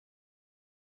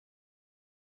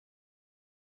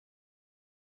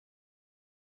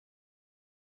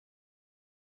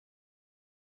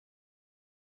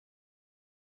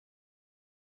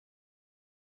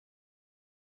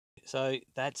So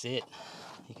that's it.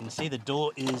 You can see the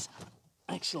door is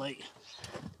actually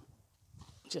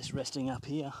just resting up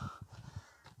here.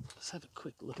 Let's have a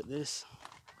quick look at this.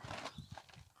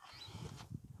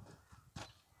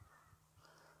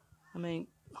 I mean,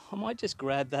 I might just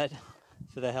grab that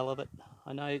for the hell of it.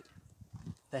 I know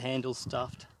the handle's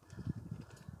stuffed.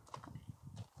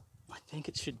 I think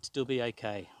it should still be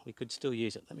okay. We could still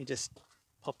use it. Let me just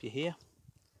pop you here.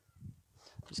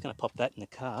 I'm just going to pop that in the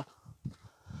car.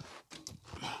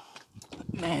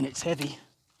 Man, it's heavy.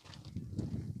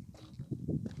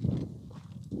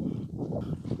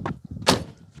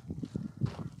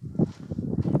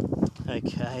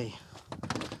 Okay.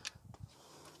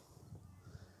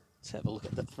 Let's have a look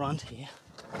at the front here.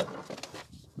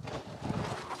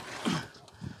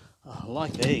 Oh, I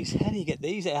like these. How do you get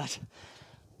these out?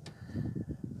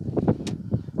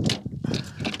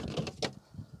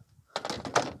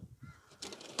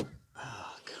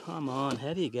 Oh, come on,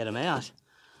 how do you get them out?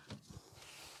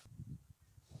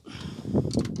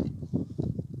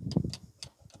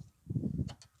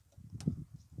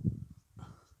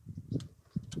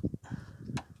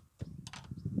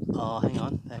 Oh, hang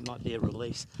on, that might be a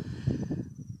release.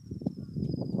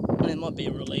 There might be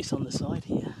a release on the side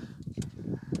here.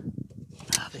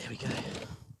 Ah, there we go.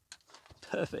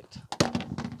 Perfect.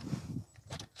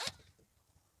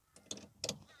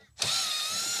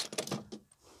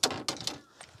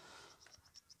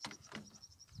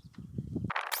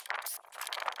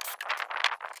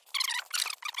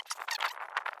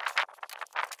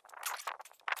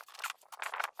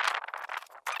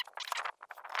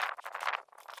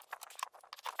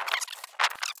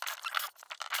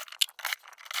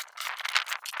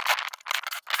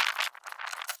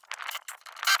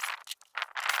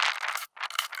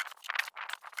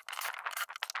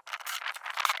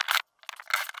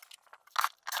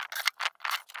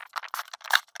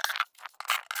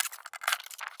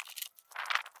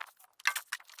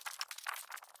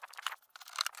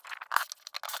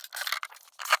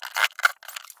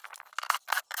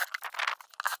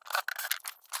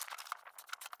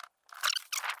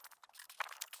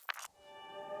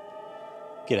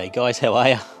 G'day guys, how are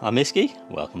you? I'm Iski,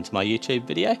 welcome to my YouTube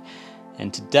video,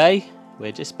 and today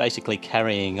we're just basically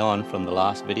carrying on from the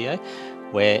last video,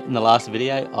 where in the last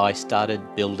video I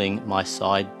started building my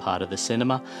side part of the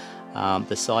cinema,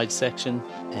 the side section,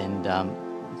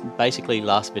 and basically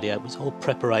last video was all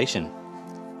preparation.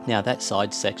 Now that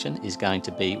side section is going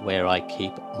to be where I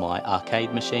keep my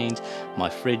arcade machines, my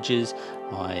fridges,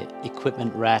 my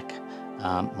equipment rack,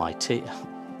 my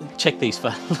check these,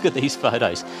 look at these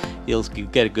photos, you'll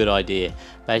get a good idea.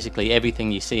 Basically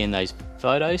everything you see in those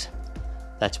photos,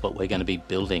 that's what we're going to be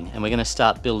building, and we're going to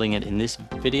start building it in this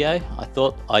video. I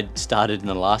thought I'd started in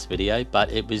the last video,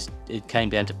 but it came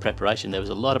down to preparation. There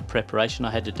was a lot of preparation I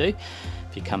had to do.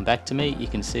 If you come back to me, you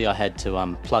can see I had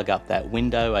to plug up that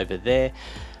window over there.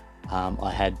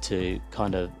 I had to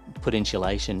kind of put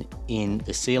insulation in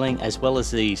the ceiling, as well as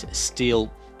these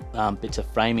steel bits of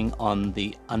framing on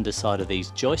the underside of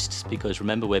these joists, because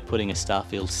remember we're putting a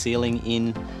Starfield ceiling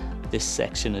in this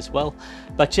section as well.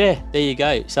 But yeah, there you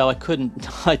go. So I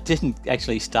didn't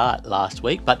actually start last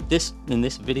week, but in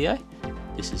this video,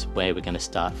 this is where we're going to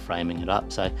start framing it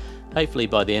up. So hopefully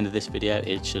by the end of this video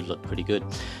it should look pretty good.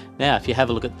 Now if you have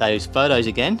a look at those photos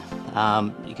again,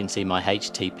 you can see my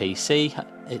HTPC.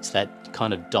 It's that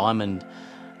kind of diamond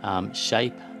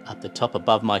shape up the top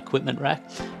above my equipment rack.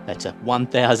 That's a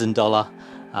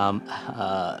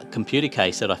 $1,000 computer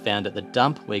case that I found at the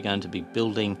dump. We're going to be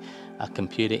building a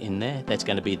computer in there. That's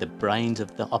going to be the brains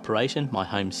of the operation, my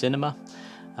home cinema.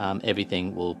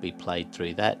 Everything will be played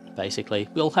through that. Basically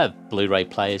we'll have Blu-ray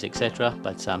players, etc.,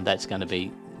 but that's going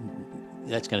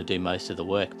to do most of the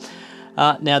work.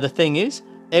 Now the thing is,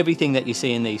 everything that you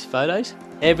see in these photos,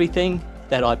 everything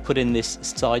that I put in this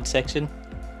side section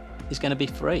is going to be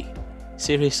free.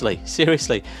 Seriously,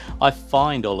 I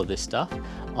find all of this stuff,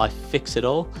 I fix it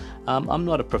all. I'm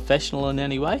not a professional in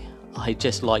any way, I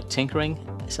just like tinkering.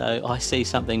 So I see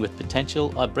something with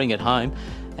potential, I bring it home,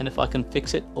 and if I can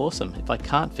fix it, awesome. If I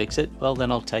can't fix it, well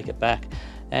then I'll take it back.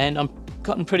 And I'm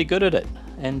gotten pretty good at it.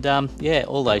 And yeah,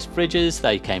 all those fridges,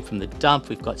 they came from the dump.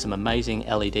 We've got some amazing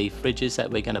LED fridges that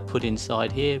we're going to put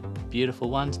inside here, beautiful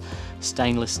ones,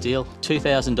 stainless steel,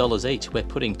 $2,000 each. We're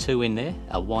putting two in there,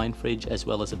 a wine fridge as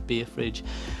well as a beer fridge.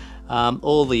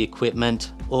 All the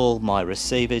equipment, all my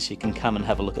receivers, you can come and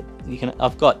have a look at.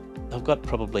 I've got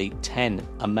probably 10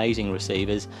 amazing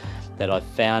receivers that I've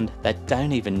found that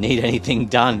don't even need anything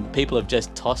done. People have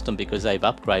just tossed them because they've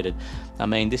upgraded. I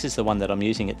mean, this is the one that I'm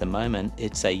using at the moment.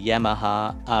 It's a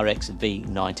Yamaha RXV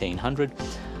 1900.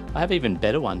 I have even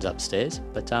better ones upstairs,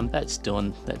 but that's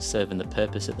serving the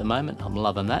purpose at the moment. I'm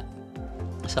loving that.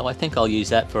 So I think I'll use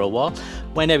that for a while.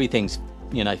 When everything's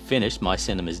finished, my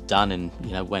cinema's done, and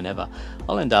whenever,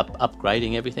 I'll end up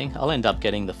upgrading everything. I'll end up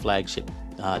getting the flagship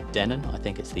Denon. I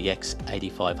think it's the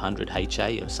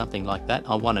X8500ha or something like that.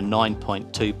 I want a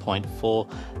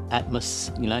 9.2.4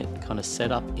 Atmos kind of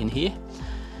setup in here,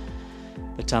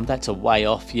 but that's a way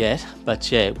off yet.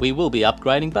 But yeah, we will be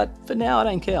upgrading, but for now I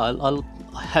don't care.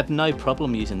 I have no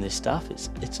problem using this stuff.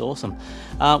 It's awesome.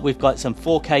 We've got some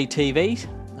 4K TVs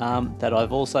that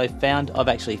I've also found. I've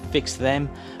actually fixed them,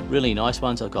 really nice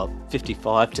ones. I've got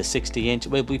 55 to 60 inch.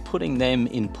 We'll be putting them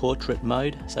in portrait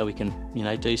mode so we can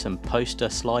do some poster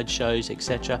slideshows,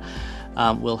 etc.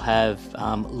 We'll have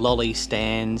lolly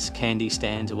stands, candy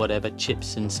stands or whatever,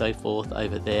 chips and so forth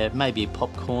over there, maybe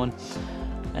popcorn.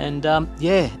 And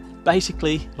yeah,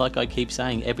 basically, like I keep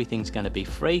saying, everything's going to be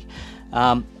free.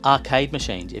 Arcade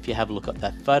machines, if you have a look at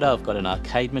that photo, I've got an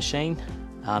arcade machine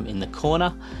in the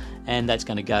corner, and that's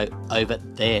going to go over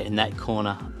there in that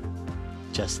corner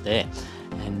just there.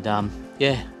 And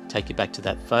yeah, take you back to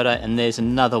that photo, and there's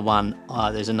another one,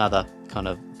 there's another kind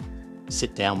of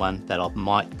sit down one that I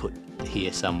might put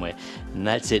here somewhere, and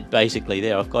that's it basically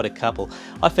there. I've got a couple.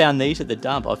 I found these at the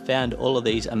dump. I found all of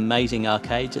these amazing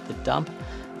arcades at the dump.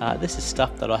 This is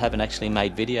stuff that I haven't actually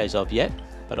made videos of yet,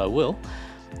 but I will.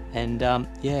 And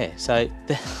yeah, so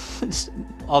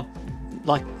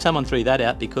like someone threw that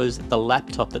out because the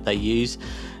laptop that they use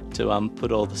to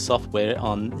put all the software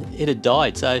on, it had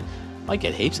died. So I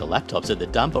get heaps of laptops at the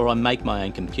dump, or I make my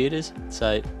own computers.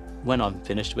 So when I'm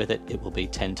finished with it, it will be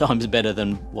 10 times better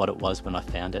than what it was when I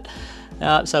found it.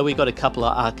 So we got a couple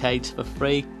of arcades for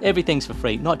free. Everything's for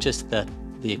free, not just the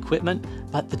equipment,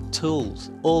 but the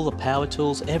tools, all the power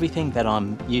tools, everything that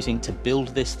I'm using to build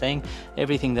this thing,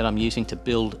 everything that I'm using to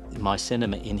build my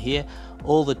cinema in here,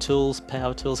 all the tools,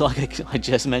 power tools, like I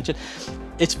just mentioned,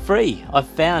 it's free. I've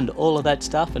found all of that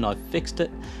stuff and I've fixed it,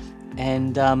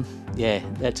 and yeah,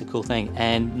 that's a cool thing.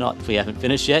 And not, if we haven't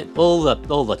finished yet, all the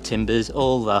timbers,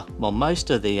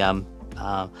 most of the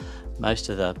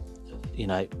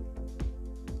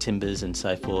timbers and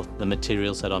so forth, the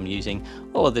materials that I'm using,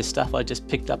 all of this stuff I just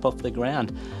picked up off the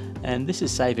ground, and this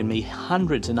is saving me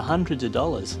hundreds and hundreds of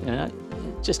dollars. It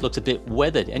just looks a bit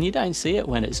weathered, and you don't see it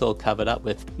when it's all covered up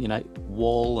with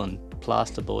wall and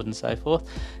plasterboard and so forth.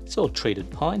 It's all treated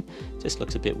pine. It just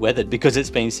looks a bit weathered because it's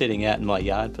been sitting out in my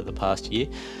yard for the past year.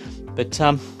 But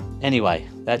anyway,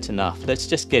 that's enough. Let's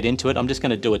just get into it. I'm just going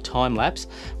to do a time lapse.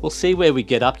 We'll see where we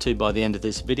get up to by the end of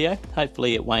this video.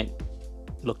 Hopefully it won't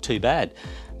look too bad.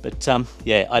 But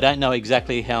yeah, I don't know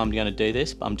exactly how I'm going to do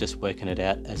this, but I'm just working it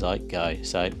out as I go.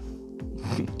 So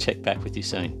check back with you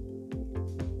soon.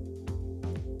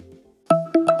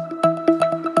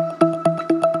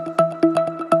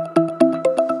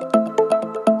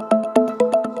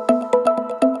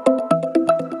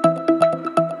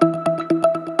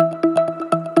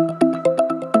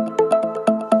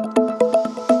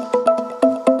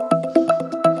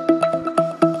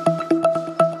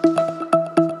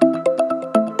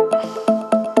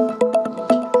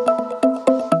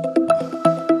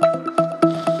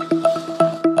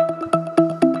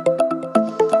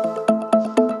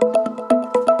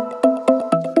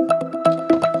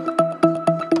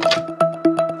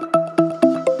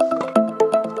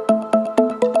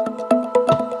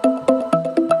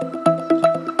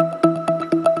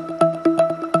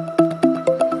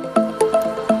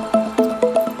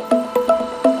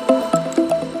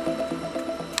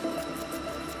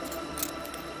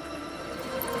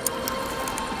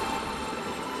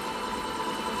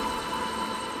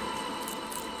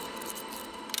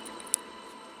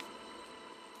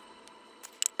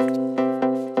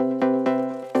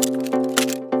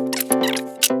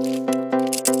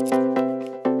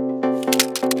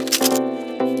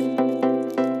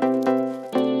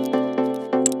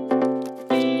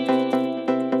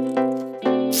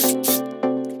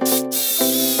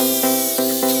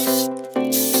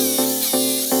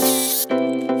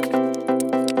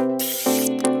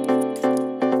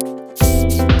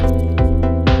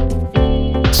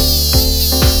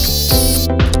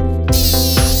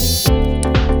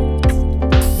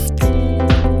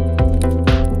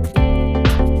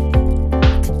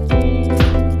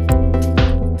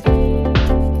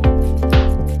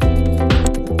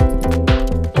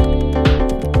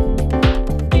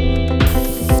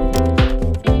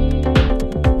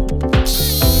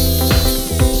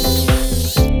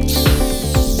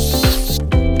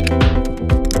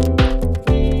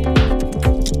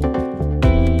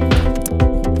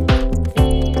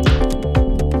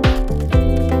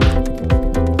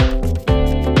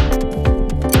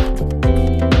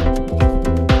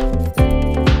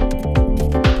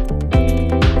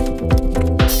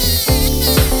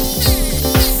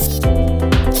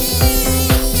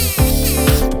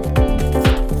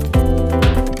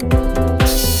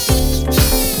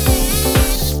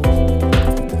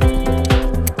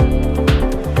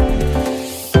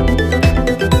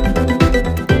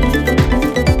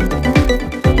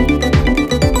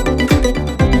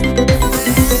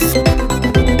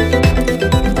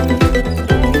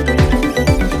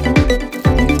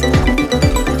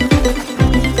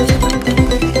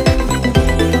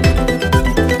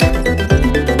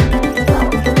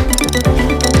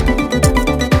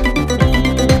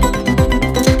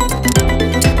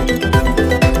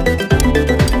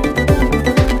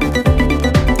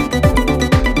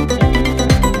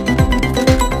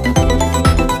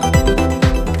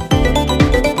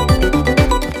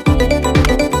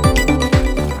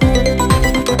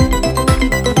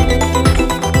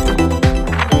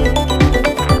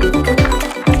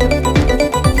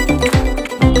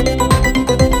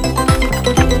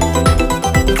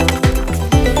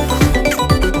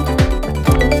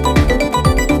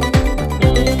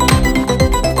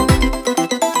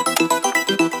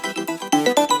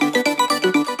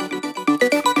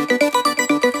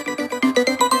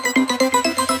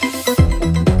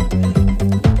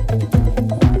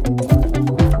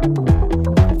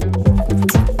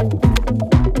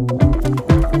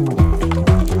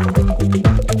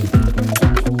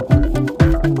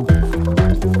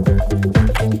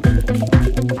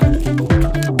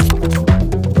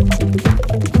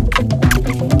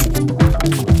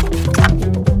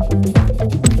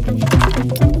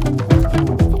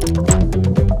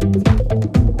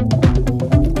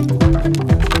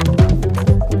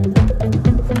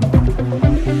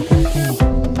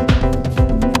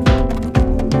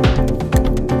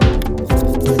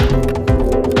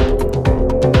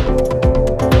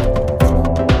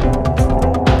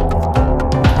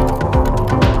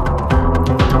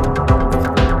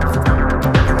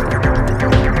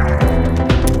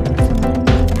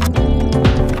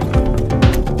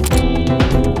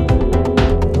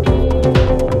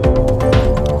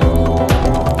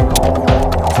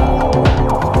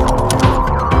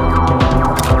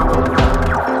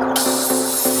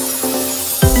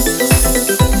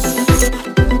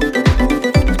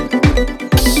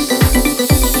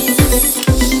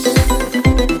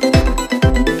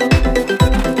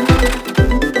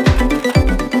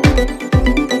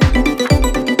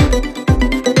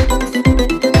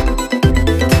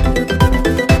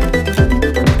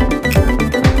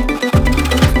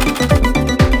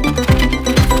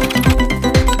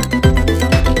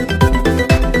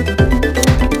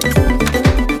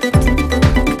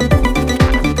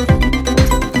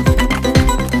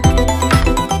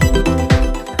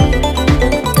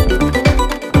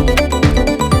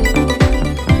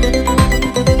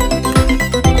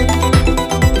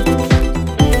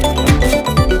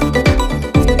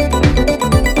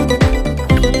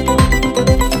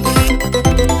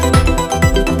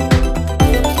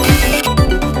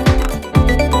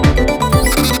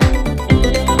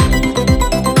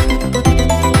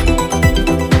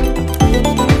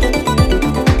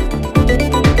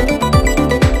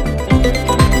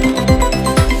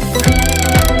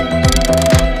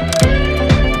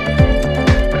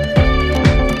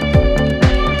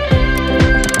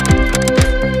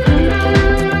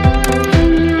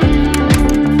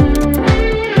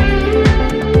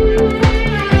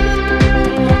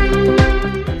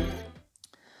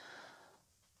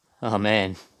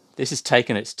 this has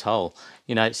taken its toll.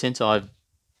 You know, since I've,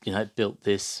 you know, built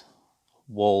this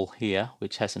wall here,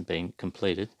 which hasn't been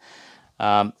completed,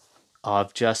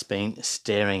 I've just been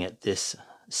staring at this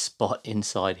spot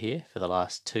inside here for the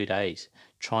last 2 days,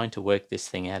 trying to work this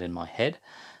thing out in my head.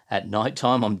 At night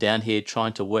time, I'm down here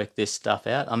trying to work this stuff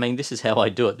out. I mean, this is how I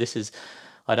do it.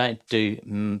 I don't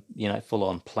do, you know,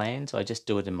 full-on plans. I just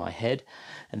do it in my head,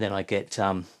 and then I get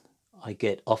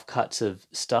offcuts of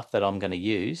stuff that I'm going to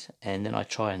use, and then I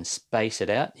try and space it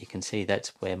out. You can see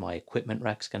that's where my equipment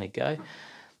rack's going to go.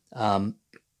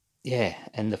 Yeah,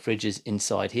 and the fridge is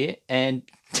inside here, and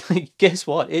guess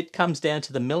what? It comes down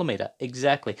to the millimeter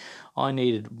exactly. I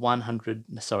needed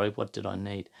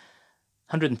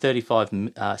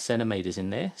 135 centimeters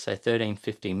in there, so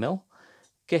 1350 mil.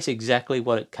 Guess exactly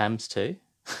what it comes to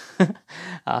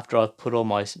after I've put all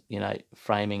my, you know,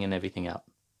 framing and everything up.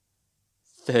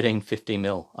 1350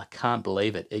 mil. I can't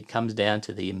believe it. It comes down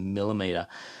to the millimeter.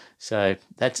 So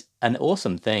that's an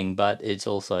awesome thing, but it's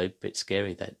also a bit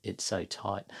scary that it's so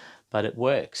tight, but it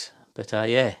works. But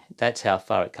yeah, that's how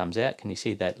far it comes out. Can you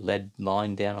see that lead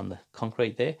line down on the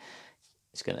concrete there?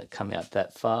 It's going to come out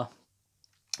that far.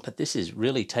 But this is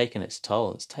really taken its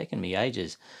toll. It's taken me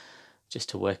ages just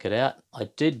to work it out. I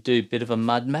did do a bit of a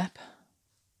mud map,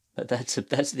 but that's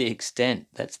the extent.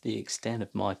 That's the extent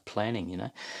of my planning, you know.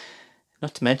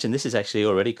 Not to mention, this has actually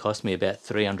already cost me about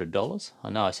 $300.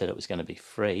 I know I said it was going to be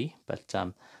free, but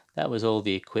that was all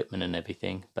the equipment and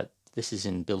everything. But this is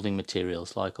in building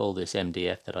materials, like all this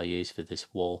MDF that I use for this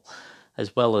wall,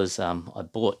 as well as I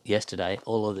bought yesterday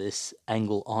all of this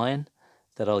angle iron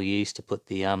that I'll use to put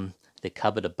the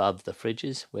cupboard above the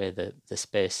fridges where the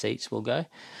spare seats will go,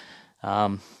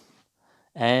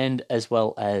 and as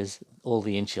well as all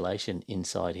the insulation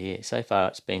inside here. So far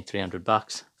it's been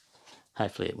 $300.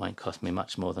 Hopefully it won't cost me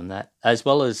much more than that, as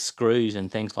well as screws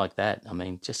and things like that. I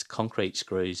mean, just concrete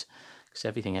screws, because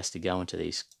everything has to go into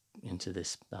this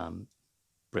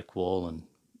brick wall and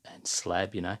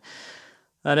slab, you know.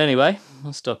 But anyway,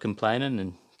 I'll stop complaining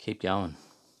and keep going.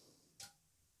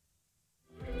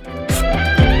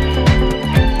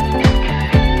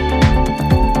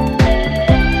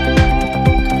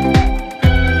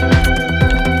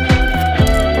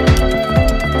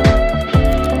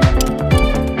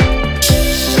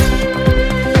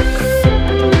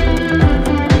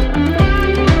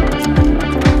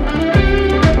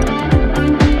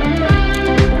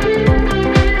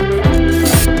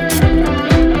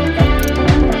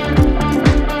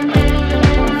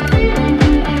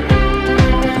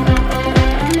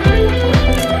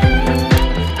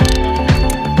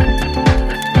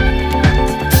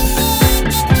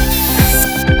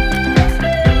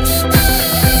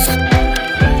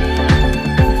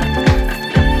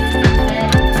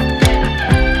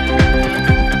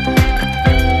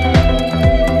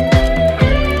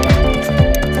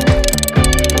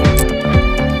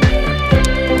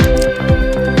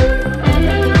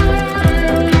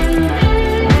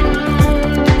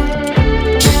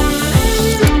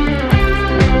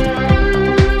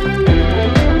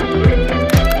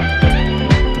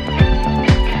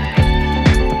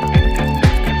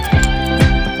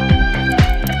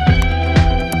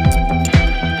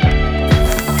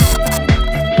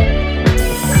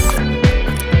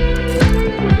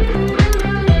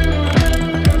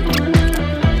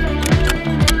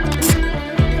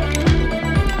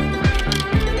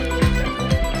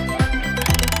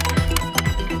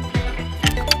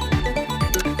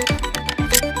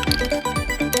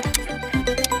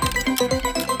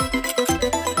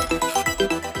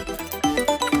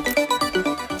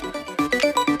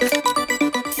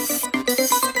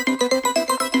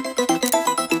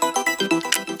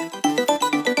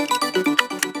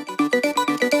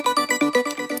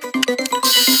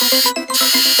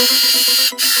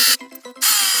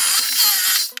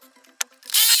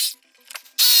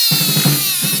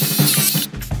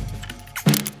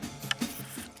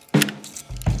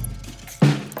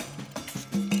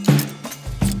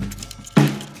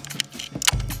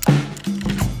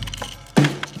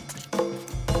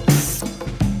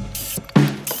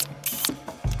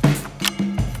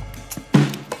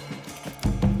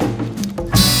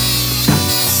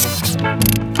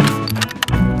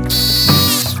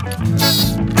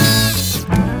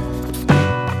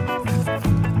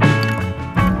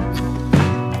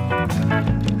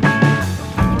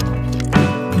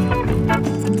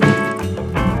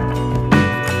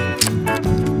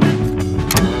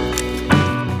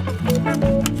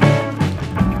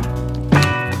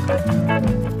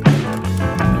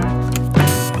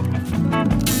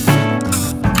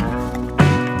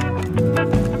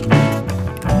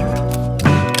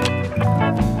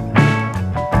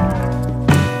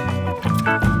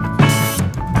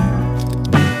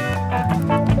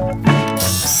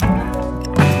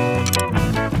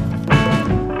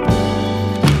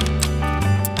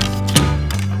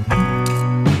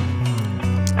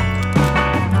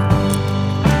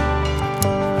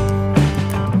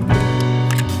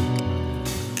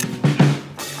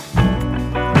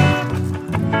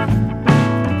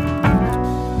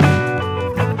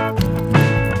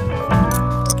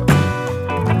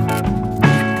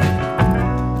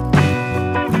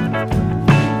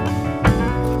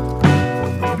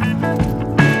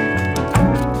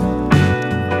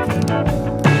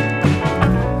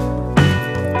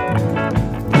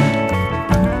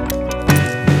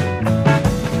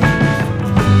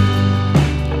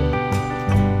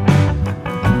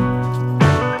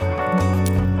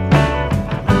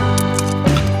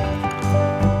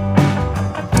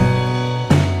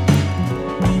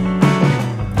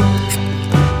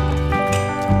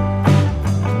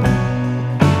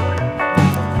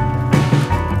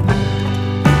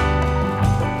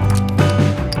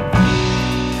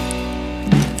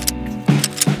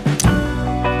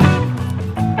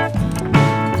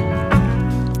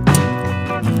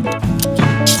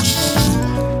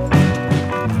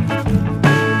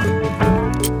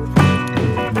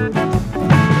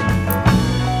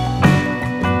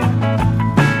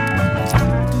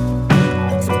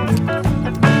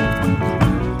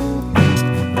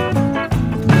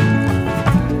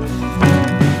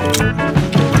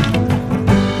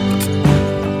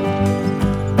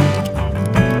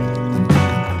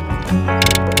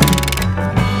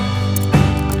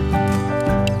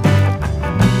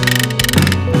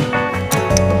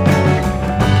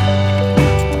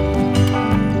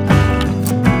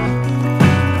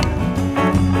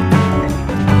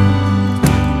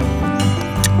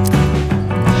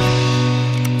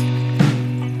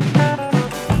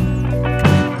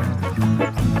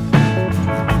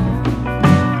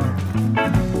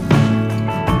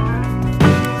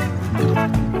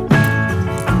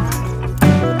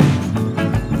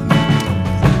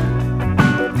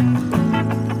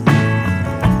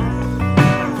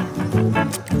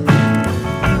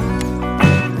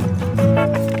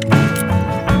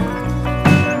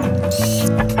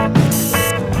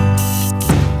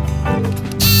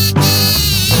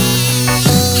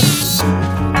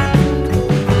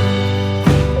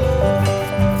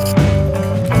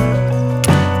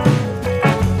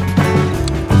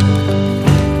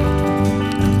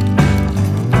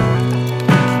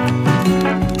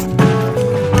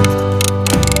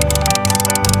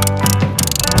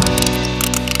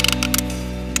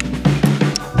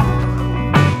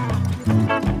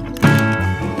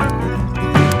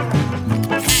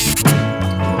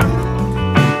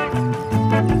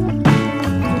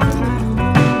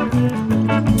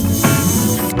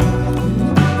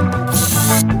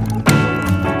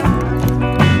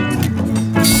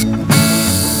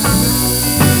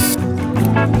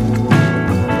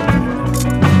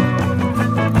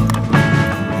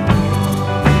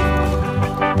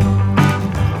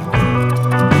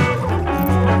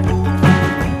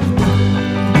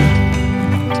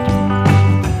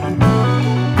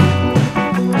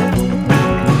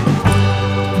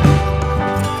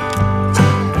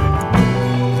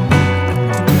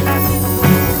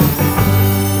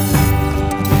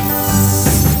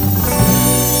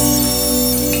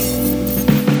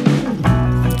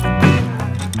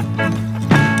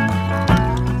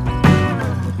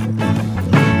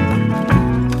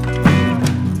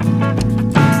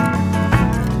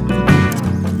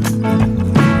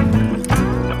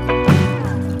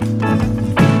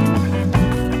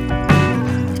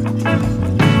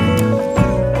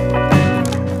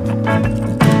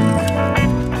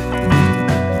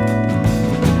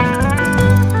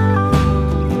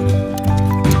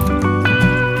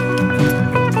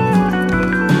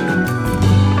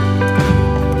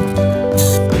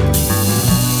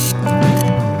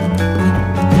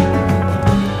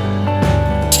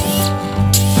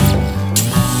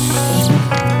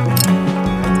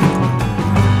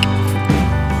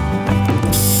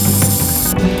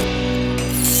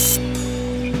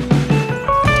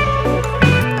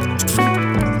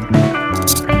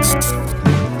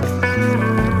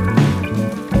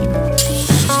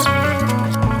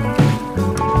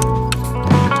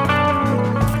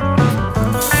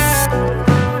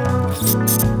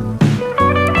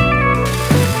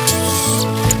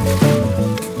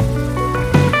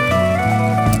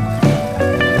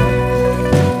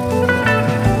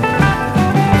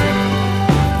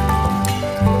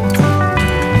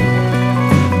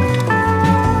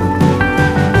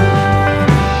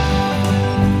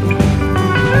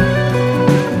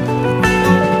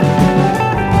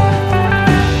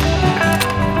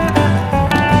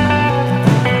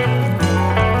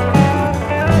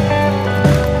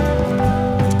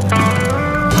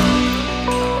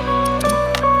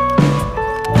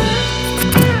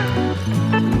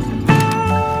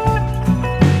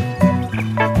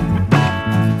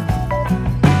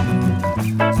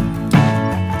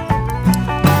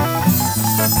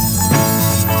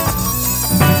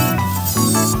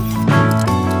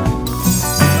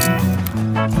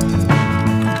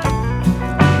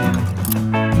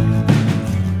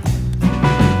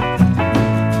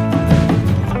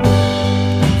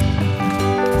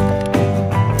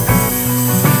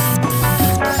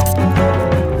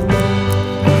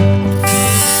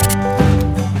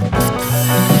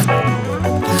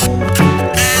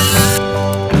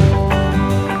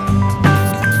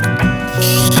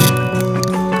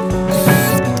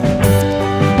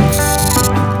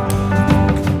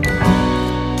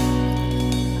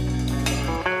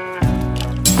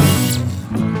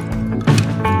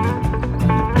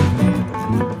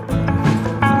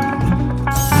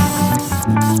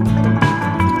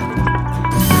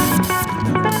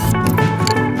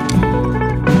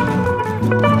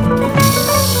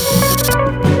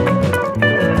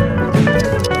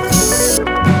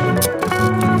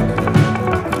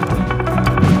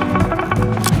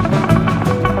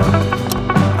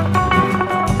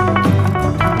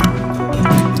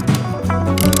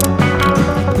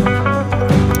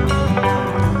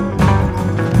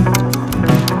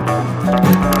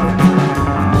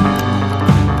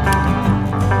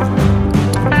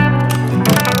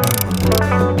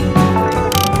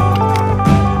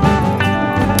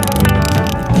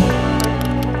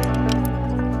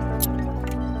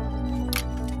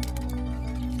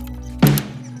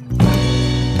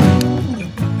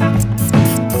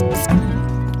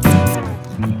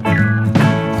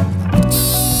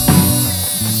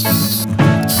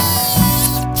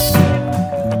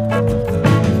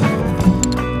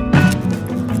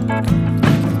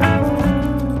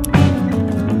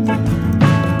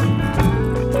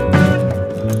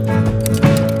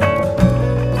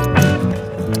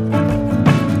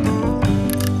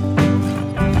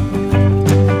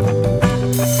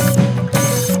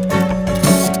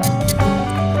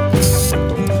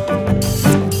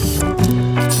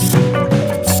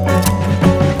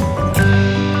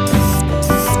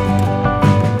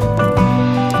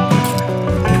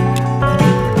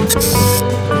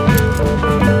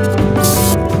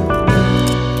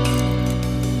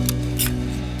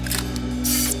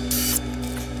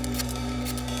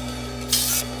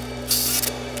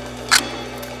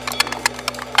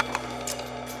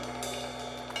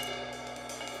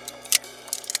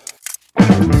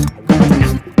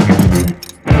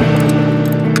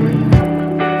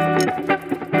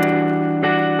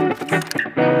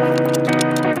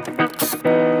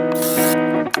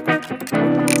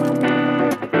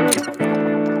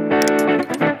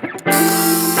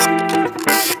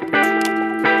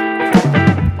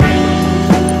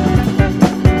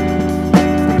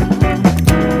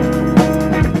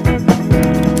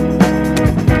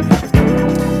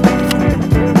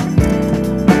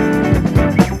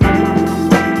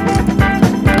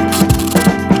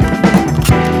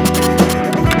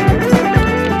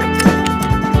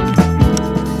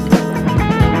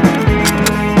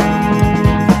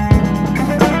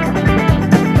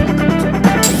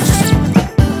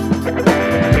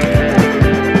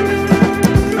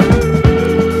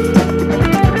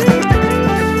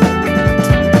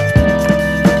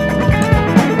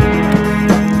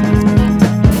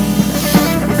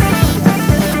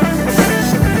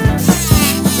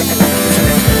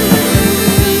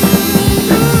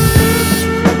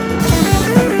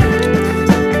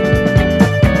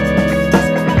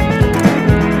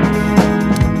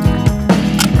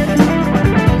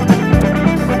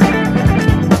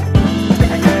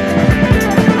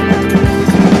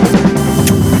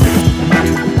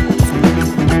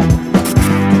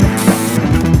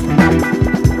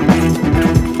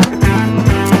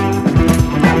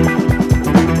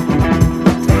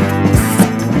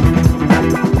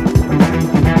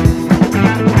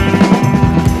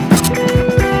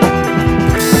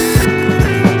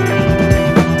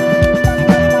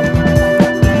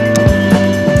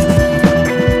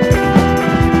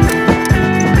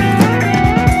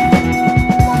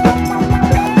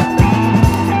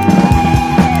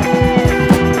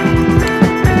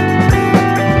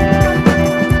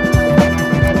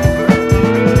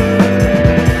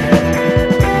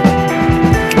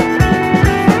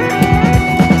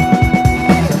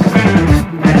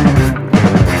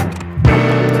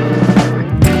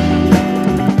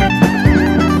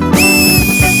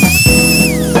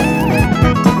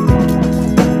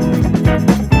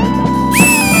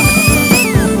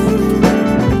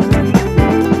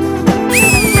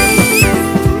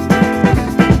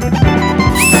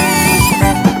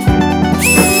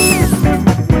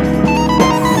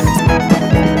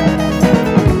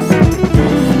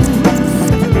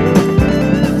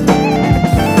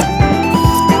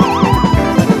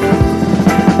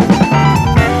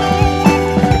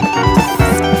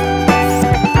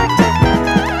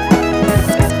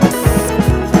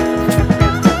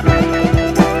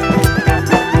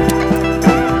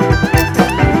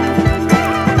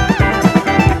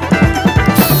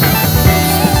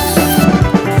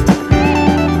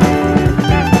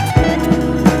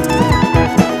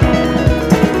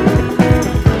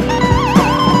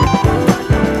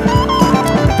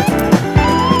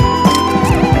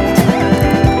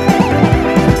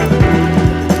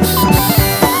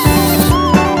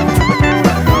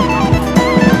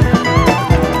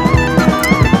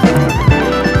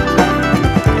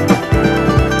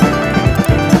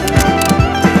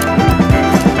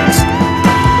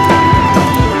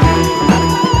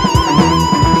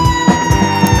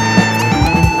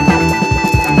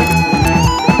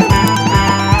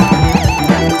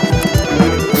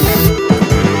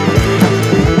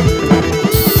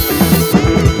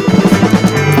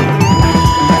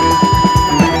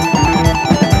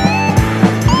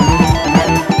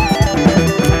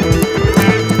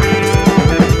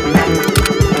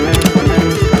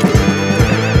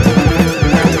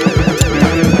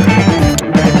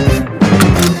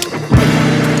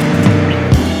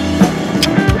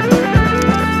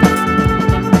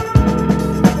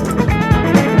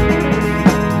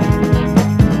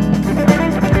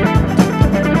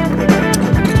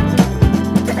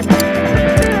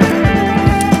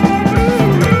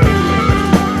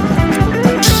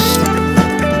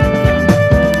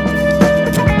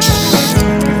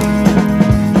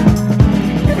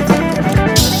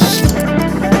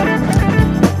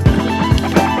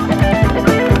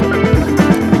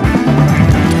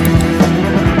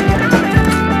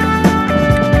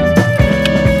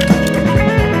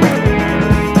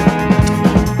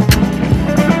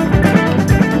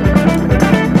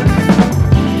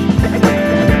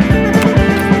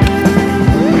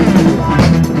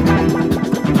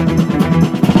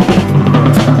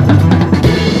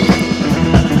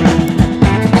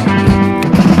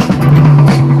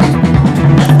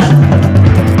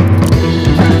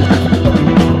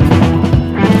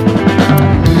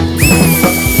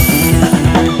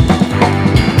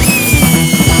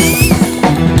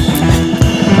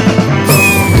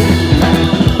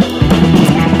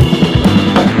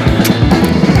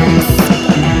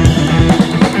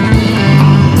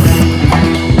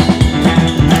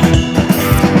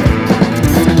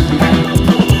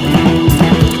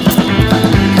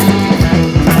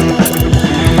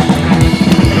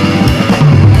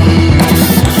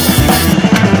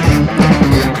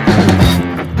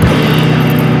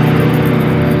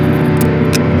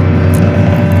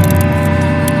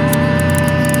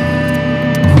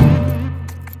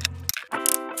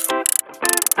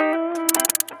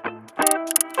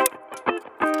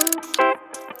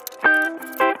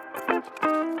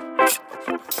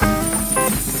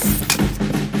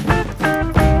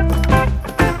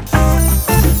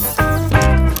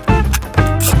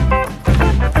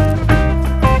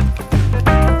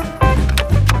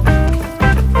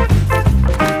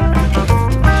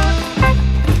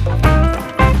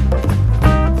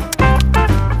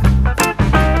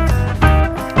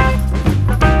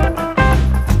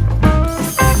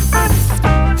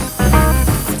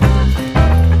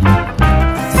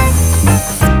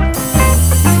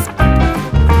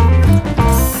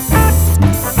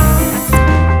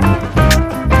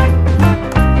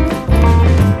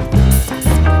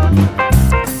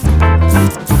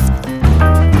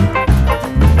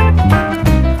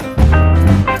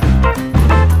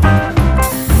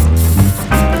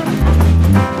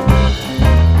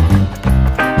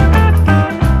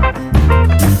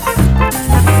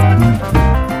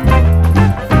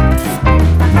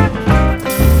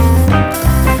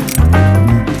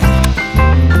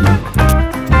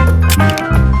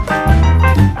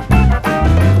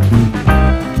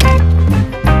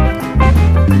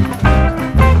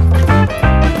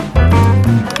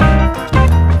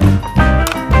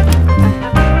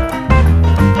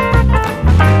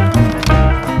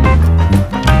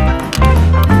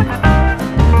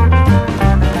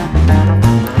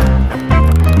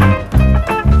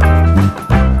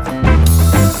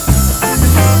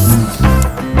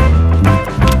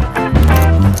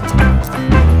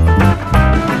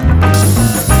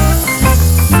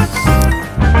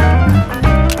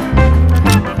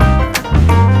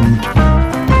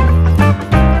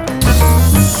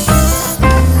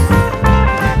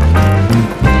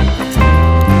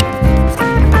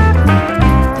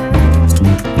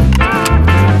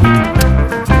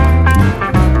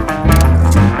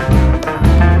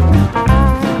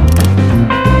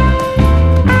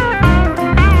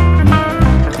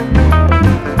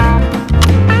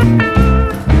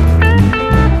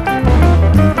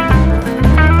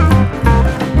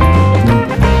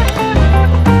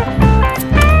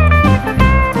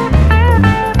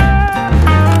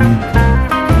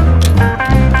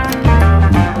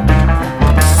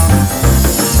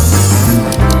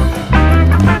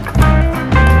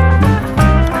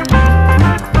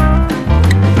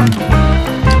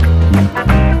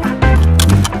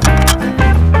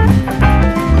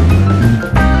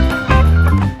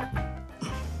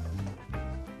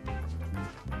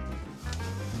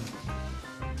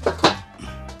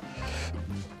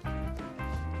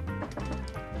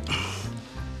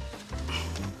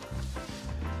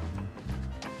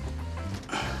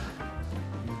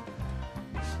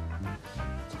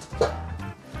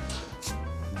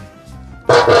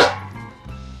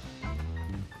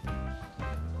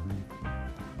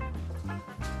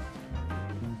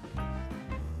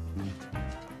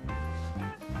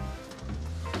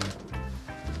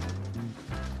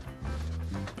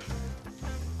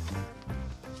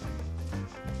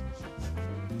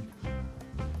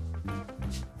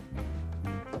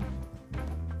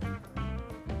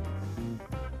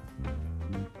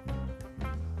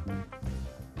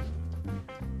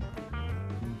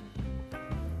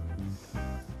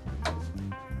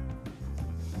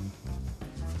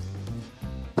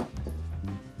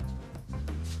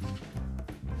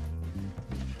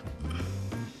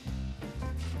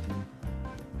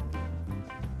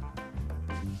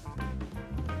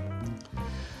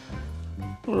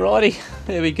 Alrighty,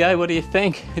 there we go. What do you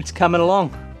think? It's coming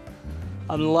along.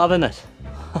 I'm loving it.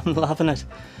 I'm loving it.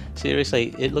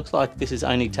 Seriously, it looks like this has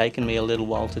only taken me a little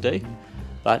while to do,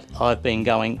 but I've been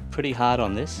going pretty hard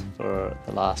on this for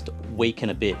the last week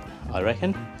and a bit, I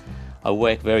reckon. I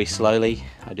work very slowly.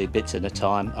 I do bits at a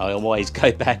time. I always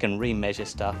go back and re-measure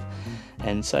stuff,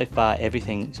 and so far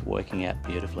everything's working out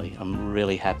beautifully. I'm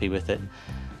really happy with it.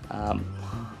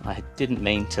 I didn't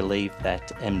mean to leave that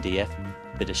MDF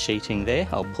bit of sheeting there.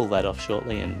 I'll pull that off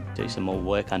shortly and do some more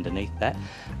work underneath that,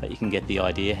 but you can get the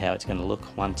idea how it's going to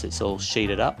look once it's all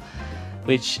sheeted up,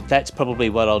 which that's probably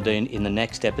what I'll do in the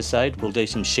next episode. We'll do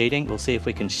some sheeting. We'll see if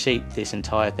we can sheet this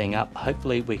entire thing up.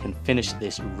 Hopefully we can finish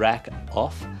this rack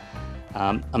off.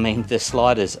 I mean, the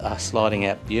sliders are sliding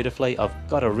out beautifully. I've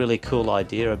got a really cool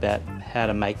idea about how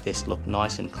to make this look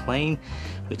nice and clean,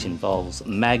 which involves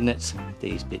magnets.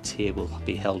 These bits here will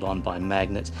be held on by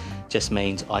magnets. Just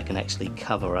means I can actually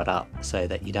cover it up so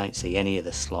that you don't see any of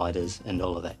the sliders and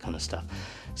all of that kind of stuff.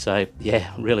 So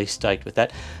yeah, really stoked with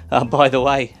that. By the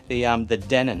way, the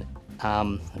Denon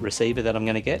receiver that I'm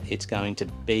going to get, it's going to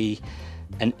be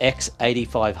an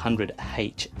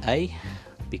X8500ha,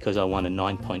 because I want a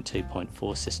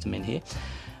 9.2.4 system in here.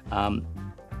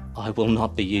 I will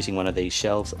not be using one of these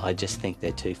shelves. I just think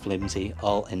they're too flimsy.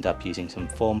 I'll end up using some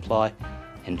form ply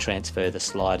and transfer the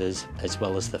sliders as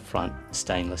well as the front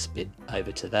stainless bit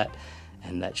over to that,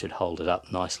 and that should hold it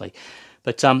up nicely.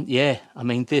 But yeah, I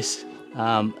mean, this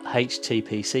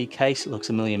HTPC case looks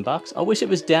 $1 million. I wish it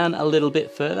was down a little bit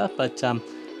further, but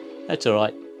that's all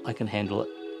right. I can handle it.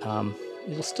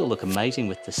 It'll still look amazing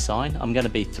with the sign. I'm going to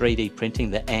be 3D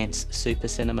printing the Ants Super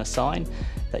Cinema sign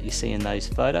that you see in those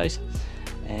photos,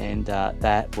 and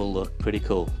that will look pretty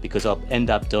cool because I'll end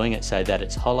up doing it so that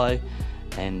it's hollow,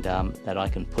 and that I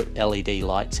can put LED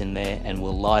lights in there and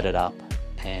we'll light it up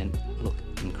and look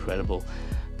incredible.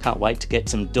 Can't wait to get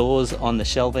some doors on the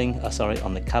shelving,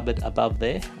 on the cupboard above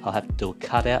there. I'll have to do a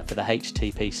cutout for the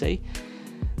HTPC.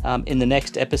 In the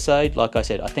next episode, like I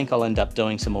said, I think I'll end up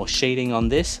doing some more sheeting on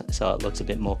this so it looks a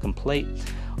bit more complete.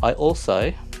 I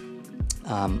also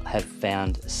have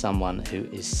found someone who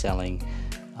is selling,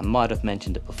 I might have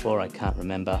mentioned it before, I can't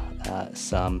remember,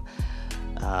 some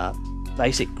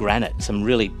basic granite, some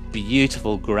really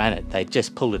beautiful granite. They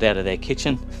just pulled it out of their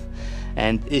kitchen,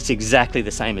 and it's exactly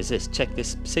the same as this. Check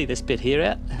this, see this bit here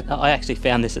out? I actually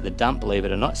found this at the dump, believe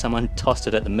it or not. Someone tossed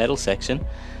it at the metal section.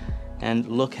 And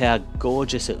look how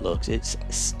gorgeous it looks. It's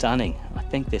stunning. I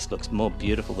think this looks more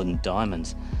beautiful than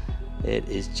diamonds. It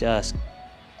is just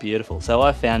beautiful. So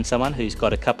I found someone who's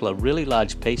got a couple of really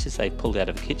large pieces they pulled out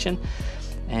of the kitchen,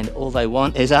 and all they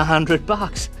want is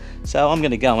 $100. So I'm going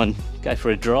to go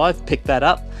for a drive, pick that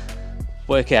up,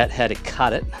 work out how to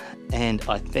cut it, and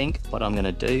I think what I'm going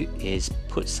to do is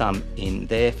put some in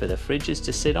there for the fridges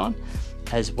to sit on,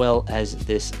 as well as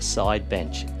this side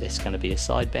bench. There's going to be a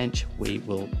side bench. We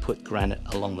will put granite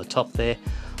along the top there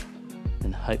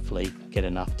and hopefully get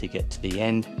enough to get to the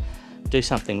end. Do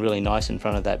something really nice in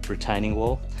front of that retaining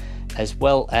wall, as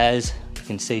well as you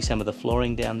can see some of the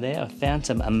flooring down there. I found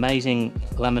some amazing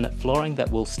laminate flooring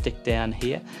that will stick down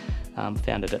here.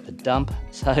 Found it at the dump.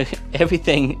 So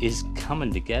everything is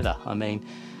coming together. I mean,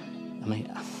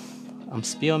 I'm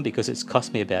spewing because it's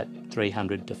cost me about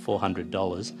 $300 to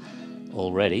 $400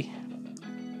 already,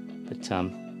 but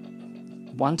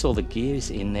once all the gear's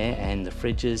in there and the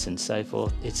fridges and so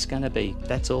forth, it's going to be,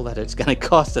 that's all that it's going to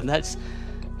cost, and that's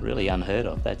really unheard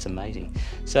of. That's amazing.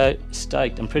 So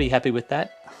stoked. I'm pretty happy with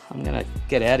that. I'm going to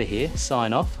get out of here,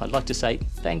 sign off. I'd like to say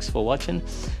thanks for watching.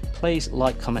 Please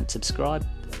like, comment, subscribe,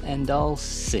 and I'll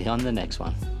see you on the next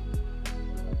one.